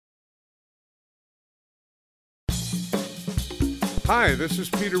Hi, this is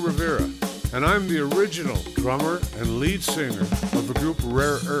Peter Rivera, and I'm the original drummer and lead singer of the group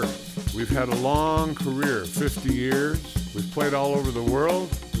Rare Earth. We've had a long career, 50 years. We've played all over the world.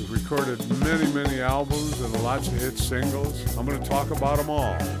 We've recorded many albums and lots of hit singles. I'm going to talk about them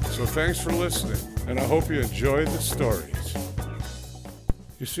all. So thanks for listening, and I hope you enjoyed the stories.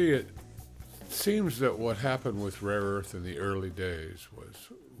 You see, it seems that what happened with Rare Earth in the early days was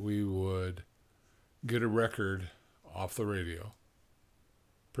we would get a record off the radio.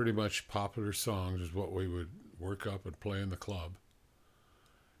 Pretty much popular songs is what we would work up and play in the club.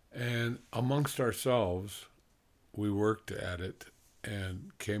 And amongst ourselves, we worked at it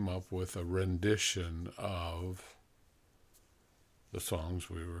and came up with a rendition of the songs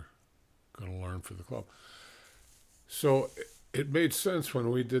we were going to learn for the club. So it made sense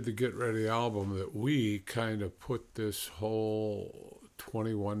when we did the Get Ready album that we kind of put this whole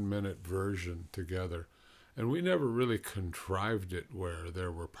 21-minute version together. And we never really contrived it where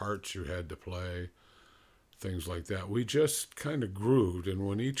there were parts you had to play, things like that. We just kind of grooved, and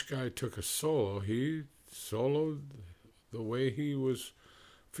when each guy took a solo, he soloed the way he was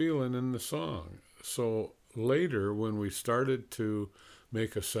feeling in the song. So later, when we started to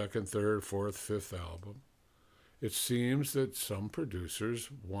make a second, third, fourth, fifth album, it seems that some producers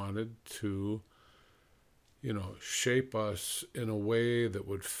wanted to shape us in a way that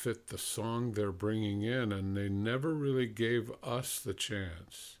would fit the song they're bringing in, and they never really gave us the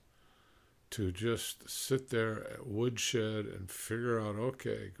chance to just sit there at Woodshed and figure out,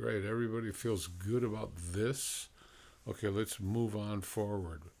 okay, great, everybody feels good about this. Okay, let's move on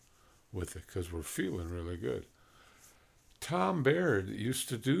forward with it because we're feeling really good. Tom Baird used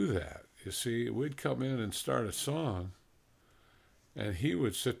to do that. You see, we'd come in and start a song, and he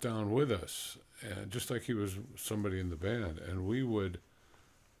would sit down with us, and just like he was somebody in the band, and we would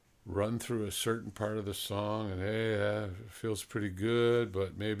run through a certain part of the song, and hey, that feels pretty good,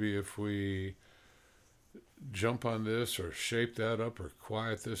 but maybe if we jump on this or shape that up or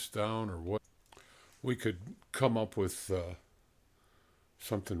quiet this down or what, we could come up with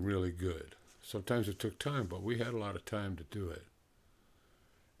something really good. Sometimes it took time, but we had a lot of time to do it.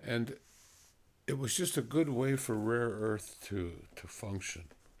 And it was just a good way for Rare Earth to function.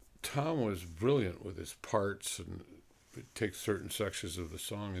 Tom was brilliant with his parts and take certain sections of the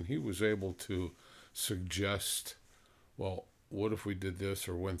song, and he was able to suggest, well, what if we did this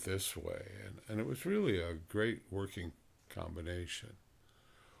or went this way? And it was really a great working combination.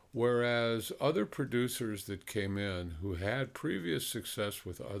 Whereas other producers that came in who had previous success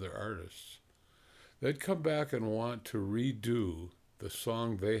with other artists, they'd come back and want to redo the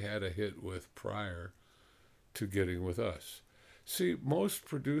song they had a hit with prior to getting with us. See, most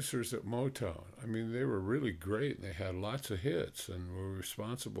producers at Motown, they were really great and they had lots of hits and were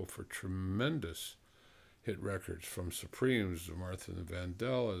responsible for tremendous hit records, from Supremes to Martha and the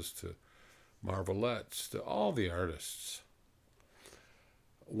Vandellas to Marvelettes to all the artists.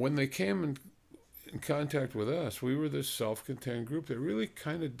 When they came in contact with us, we were this self-contained group that really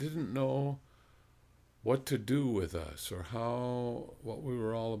kind of didn't know what to do with us or what we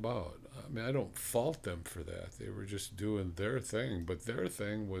were all about. I don't fault them for that. They were just doing their thing, but their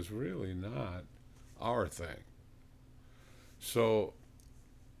thing was really not our thing. So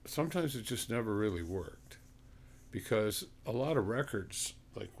sometimes it just never really worked, because a lot of records,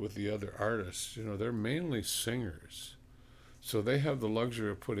 like with the other artists, they're mainly singers. So they have the luxury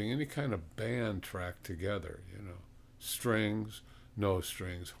of putting any kind of band track together, strings, no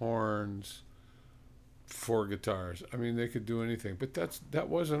strings, horns, 4 guitars. They could do anything, but that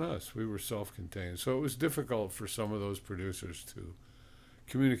wasn't us. We were self-contained. So it was difficult for some of those producers to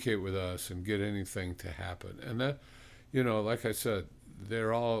communicate with us and get anything to happen. And that, like I said, they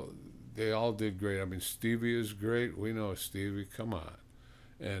all did great. Stevie is great. We know Stevie, come on.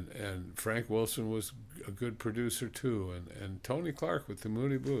 And Frank Wilson was a good producer too. And Tony Clark with the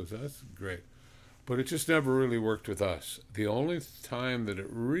Moody Blues, that's great. But it just never really worked with us. The only time that it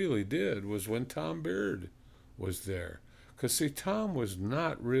really did was when Tom Baird was there. Because, see, Tom was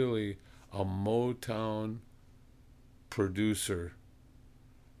not really a Motown producer.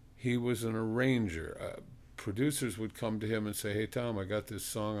 He was an arranger. Producers would come to him and say, hey, Tom, I got this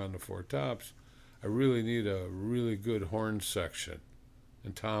song on the Four Tops. I really need a really good horn section.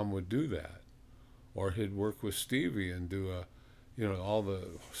 And Tom would do that. Or he'd work with Stevie and do all the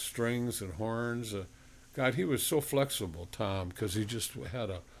strings and horns. God, he was so flexible, Tom, because he just had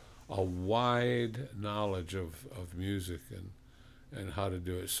a wide knowledge of music and how to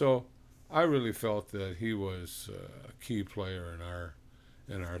do it. So I really felt that he was a key player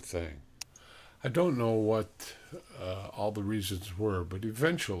in our thing. I don't know what all the reasons were, but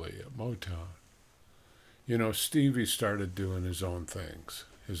eventually at Motown, Stevie started doing his own things,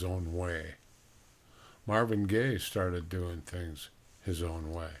 his own way. Marvin Gaye started doing things his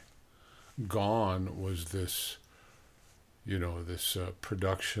own way. Gone was this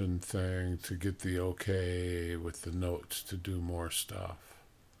production thing to get the okay with the notes to do more stuff.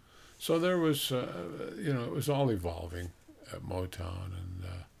 So there was, it was all evolving at Motown,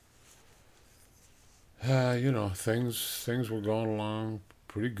 and things were going along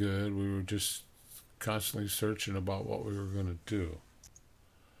pretty good. We were just constantly searching about what we were going to do.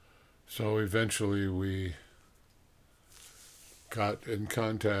 So eventually we got in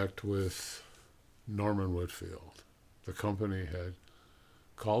contact with Norman Whitfield. The company had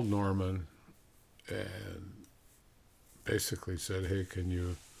called Norman and basically said, hey, can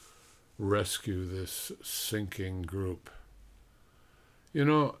you rescue this sinking group?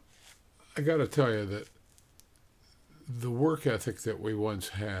 I got to tell you that the work ethic that we once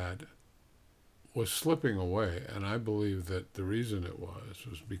had was slipping away, and I believe that the reason it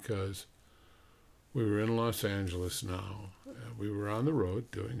was because we were in Los Angeles now, and we were on the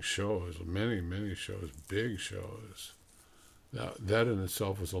road doing shows, many, many shows, big shows. That in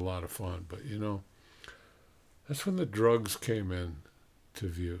itself was a lot of fun, but that's when the drugs came in to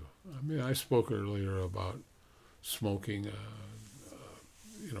view. I mean, I spoke earlier about smoking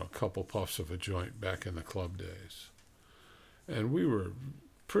a couple puffs of a joint back in the club days. And we were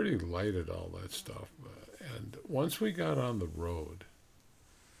pretty light at all that stuff. And once we got on the road,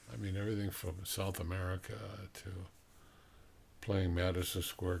 I mean, everything from South America to playing Madison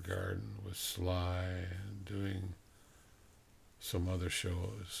Square Garden with Sly and doing some other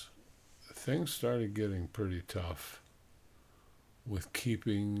shows, things started getting pretty tough with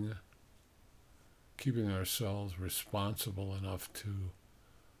keeping ourselves responsible enough to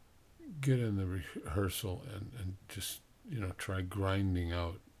get in the rehearsal and just, try grinding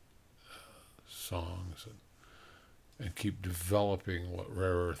out songs and keep developing what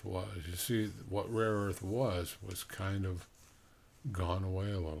Rare Earth was. You see, what Rare Earth was kind of gone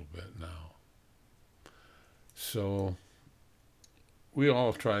away a little bit now. So we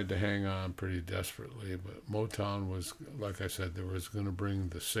all tried to hang on pretty desperately, but Motown was, like I said, there was going to bring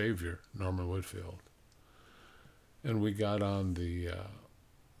the savior, Norman Whitfield. And we got on the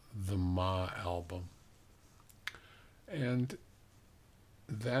Ma album. And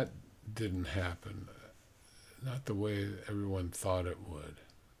that didn't happen, not the way everyone thought it would.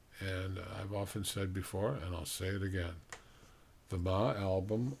 And I've often said before, and I'll say it again, the Ma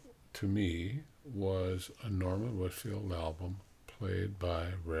album, to me, was a Norman Whitfield album played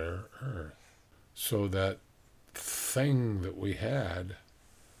by Rare Earth. So that thing that we had,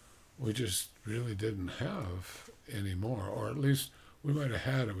 we just really didn't have anymore. Or at least we might have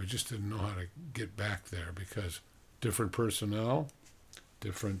had it, we just didn't know how to get back there because different personnel,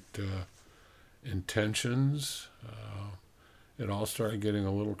 different intentions. It all started getting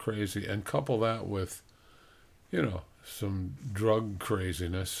a little crazy. And couple that with, some drug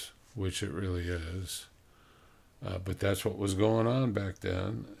craziness, which it really is. But that's what was going on back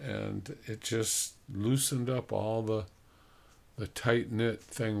then. And it just loosened up all the tight-knit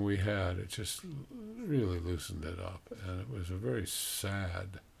thing we had. It just really loosened it up. And it was a very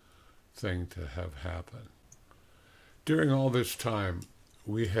sad thing to have happen. During all this time,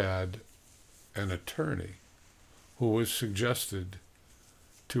 we had an attorney who was suggested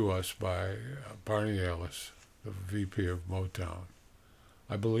to us by Barney Ellis, the VP of Motown.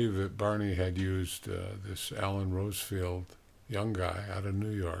 I believe that Barney had used this Alan Rosefield, young guy out of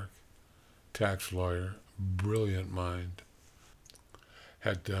New York, tax lawyer, brilliant mind,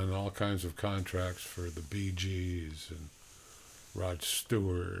 had done all kinds of contracts for the Bee Gees and Rod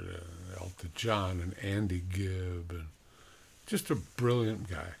Stewart and Elton John and Andy Gibb, and just a brilliant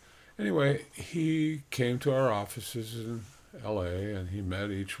guy. Anyway, he came to our offices in L.A. and he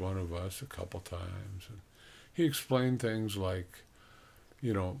met each one of us a couple times. And he explained things like,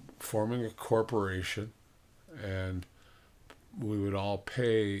 forming a corporation, and we would all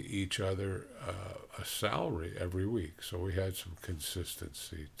pay each other a salary every week. So we had some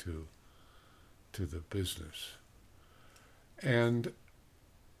consistency to the business. And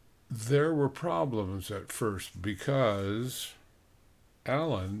there were problems at first because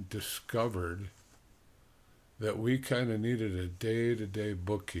Alan discovered that we kind of needed a day-to-day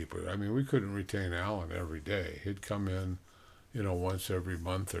bookkeeper. I mean, we couldn't retain Alan every day. He'd come in, once every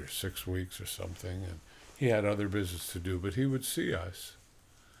month or 6 weeks or something, and he had other business to do, but he would see us.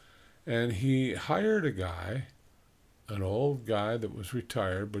 And he hired a guy, an old guy that was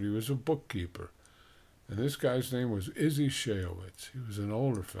retired, but he was a bookkeeper. And this guy's name was Izzy Shayowitz. He was an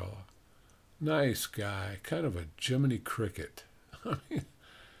older fella. Nice guy, kind of a Jiminy Cricket. I mean,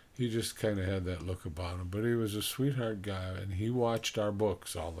 He just kind of had that look about him, but he was a sweetheart guy, and he watched our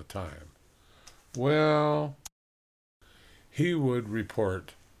books all the time. Well, he would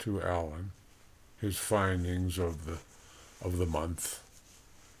report to Alan his findings of the month,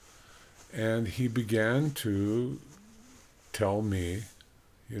 and he began to tell me,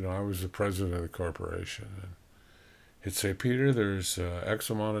 I was the president of the corporation, and he'd say, Peter, there's X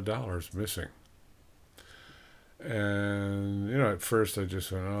amount of dollars missing. And, at first I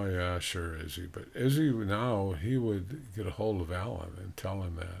just went, oh, yeah, sure, Izzy. But Izzy now, he would get a hold of Alan and tell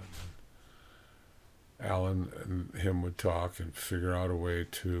him that. And Alan and him would talk and figure out a way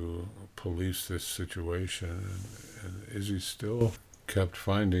to police this situation. And Izzy still kept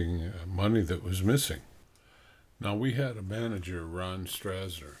finding money that was missing. Now, we had a manager, Ron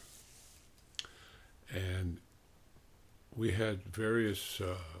Strasner, and we had various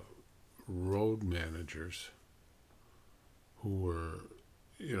road managers who were,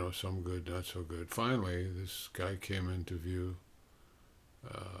 some good, not so good. Finally, this guy came into view,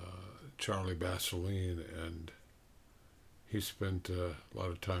 Charlie Basseline, and he spent a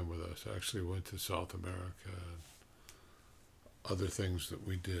lot of time with us. Actually went to South America and other things that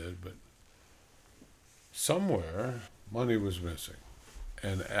we did, but somewhere money was missing.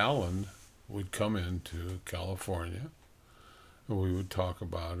 And Alan would come into California, and we would talk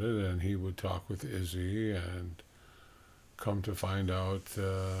about it, and he would talk with Izzy, and come to find out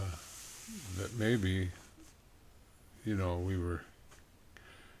that maybe, we were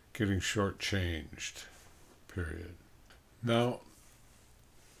getting shortchanged, period. Now,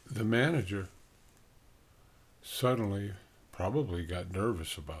 the manager suddenly probably got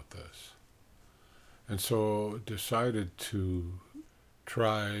nervous about this, and so decided to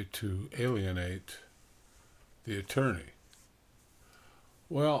try to alienate the attorney.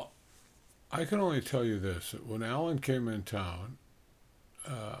 Well, I can only tell you this. When Alan came in town,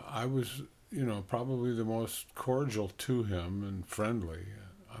 I was, probably the most cordial to him and friendly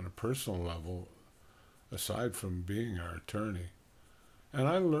on a personal level, aside from being our attorney. And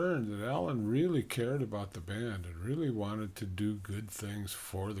I learned that Alan really cared about the band and really wanted to do good things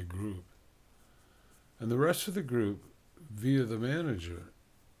for the group. And the rest of the group, via the manager,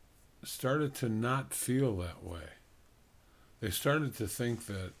 started to not feel that way. They started to think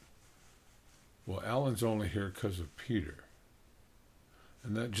that, well, Alan's only here because of Peter.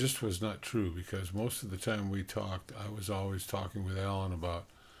 And that just was not true, because most of the time we talked, I was always talking with Alan about,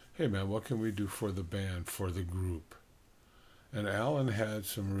 hey man, what can we do for the band, for the group? And Alan had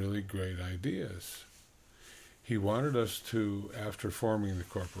some really great ideas. He wanted us to, after forming the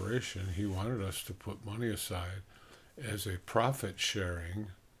corporation, he wanted us to put money aside as a profit-sharing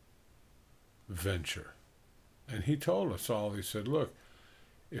venture. And he told us all, he said, look,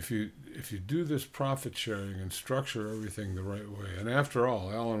 if you do this profit sharing and structure everything the right way, and after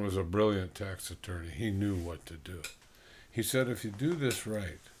all, Alan was a brilliant tax attorney. He knew what to do. He said, if you do this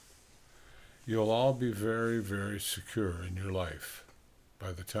right, you'll all be very, very secure in your life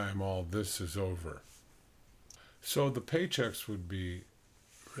by the time all this is over. So the paychecks would be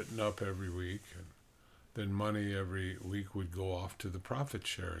written up every week, and then money every week would go off to the profit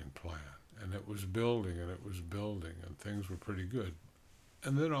sharing plan. And it was building, and it was building, and things were pretty good.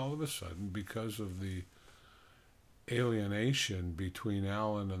 And then all of a sudden, because of the alienation between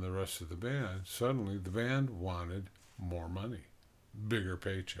Alan and the rest of the band, suddenly the band wanted more money, bigger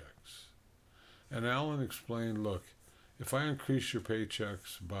paychecks. And Alan explained, look, if I increase your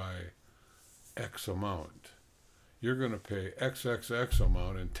paychecks by X amount, you're going to pay XXX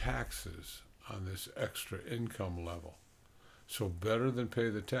amount in taxes on this extra income level. So better than pay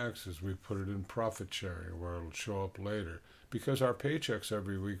the taxes, we put it in profit sharing where it'll show up later. Because our paychecks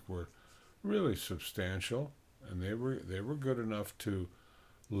every week were really substantial, and they were good enough to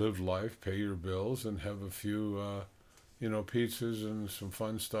live life, pay your bills, and have a few, pizzas and some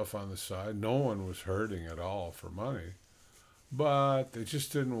fun stuff on the side. No one was hurting at all for money, but they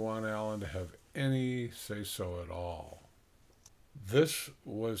just didn't want Alan to have any say-so at all. This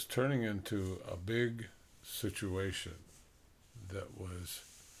was turning into a big situation that was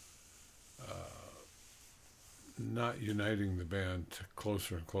not uniting the band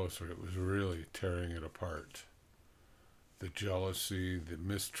closer and closer. It was really tearing it apart. The jealousy, the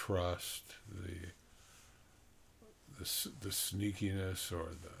mistrust, the sneakiness,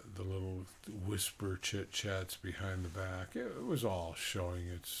 or the little whisper chit-chats behind the back, it was all showing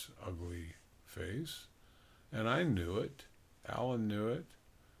its ugly face. And I knew it. Alan knew it.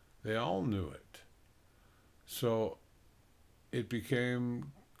 They all knew it. So it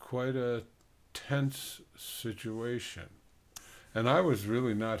became quite a tense situation. And I was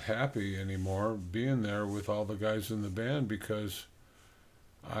really not happy anymore being there with all the guys in the band, because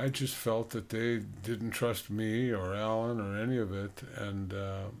I just felt that they didn't trust me or Alan or any of it, and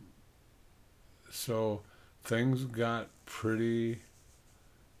so things got pretty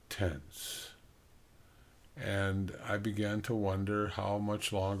tense. And I began to wonder how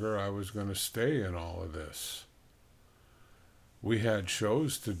much longer I was going to stay in all of this. We had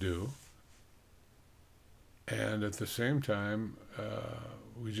shows to do, and at the same time,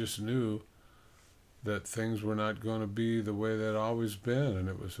 we just knew that things were not going to be the way they'd always been, and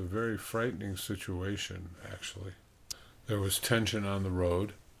it was a very frightening situation, actually. There was tension on the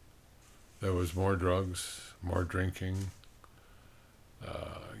road. There was more drugs, more drinking,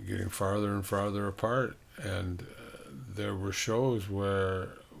 getting farther and farther apart, and there were shows where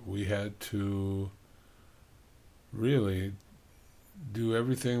we had to really do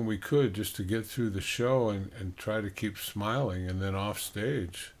everything we could just to get through the show and try to keep smiling, and then off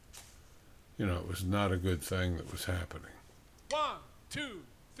stage, it was not a good thing that was happening. 1, 2,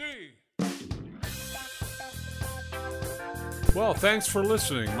 3. Well, thanks for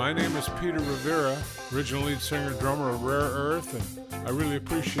listening. My name is Peter Rivera, original lead singer, drummer of Rare Earth, and I really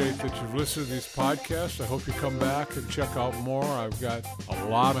appreciate that you've listened to these podcasts. I hope you come back and check out more. I've got a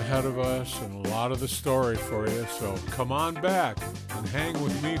lot ahead of us and a lot of the story for you, so come on back and hang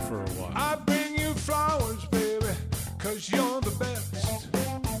with me for a while. I bring you flowers, baby, 'cause you're the best.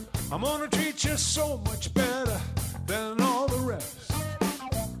 I'm gonna treat you so much better than all the rest.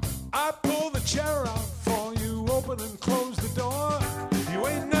 I pull the chair out for you, open and close the door.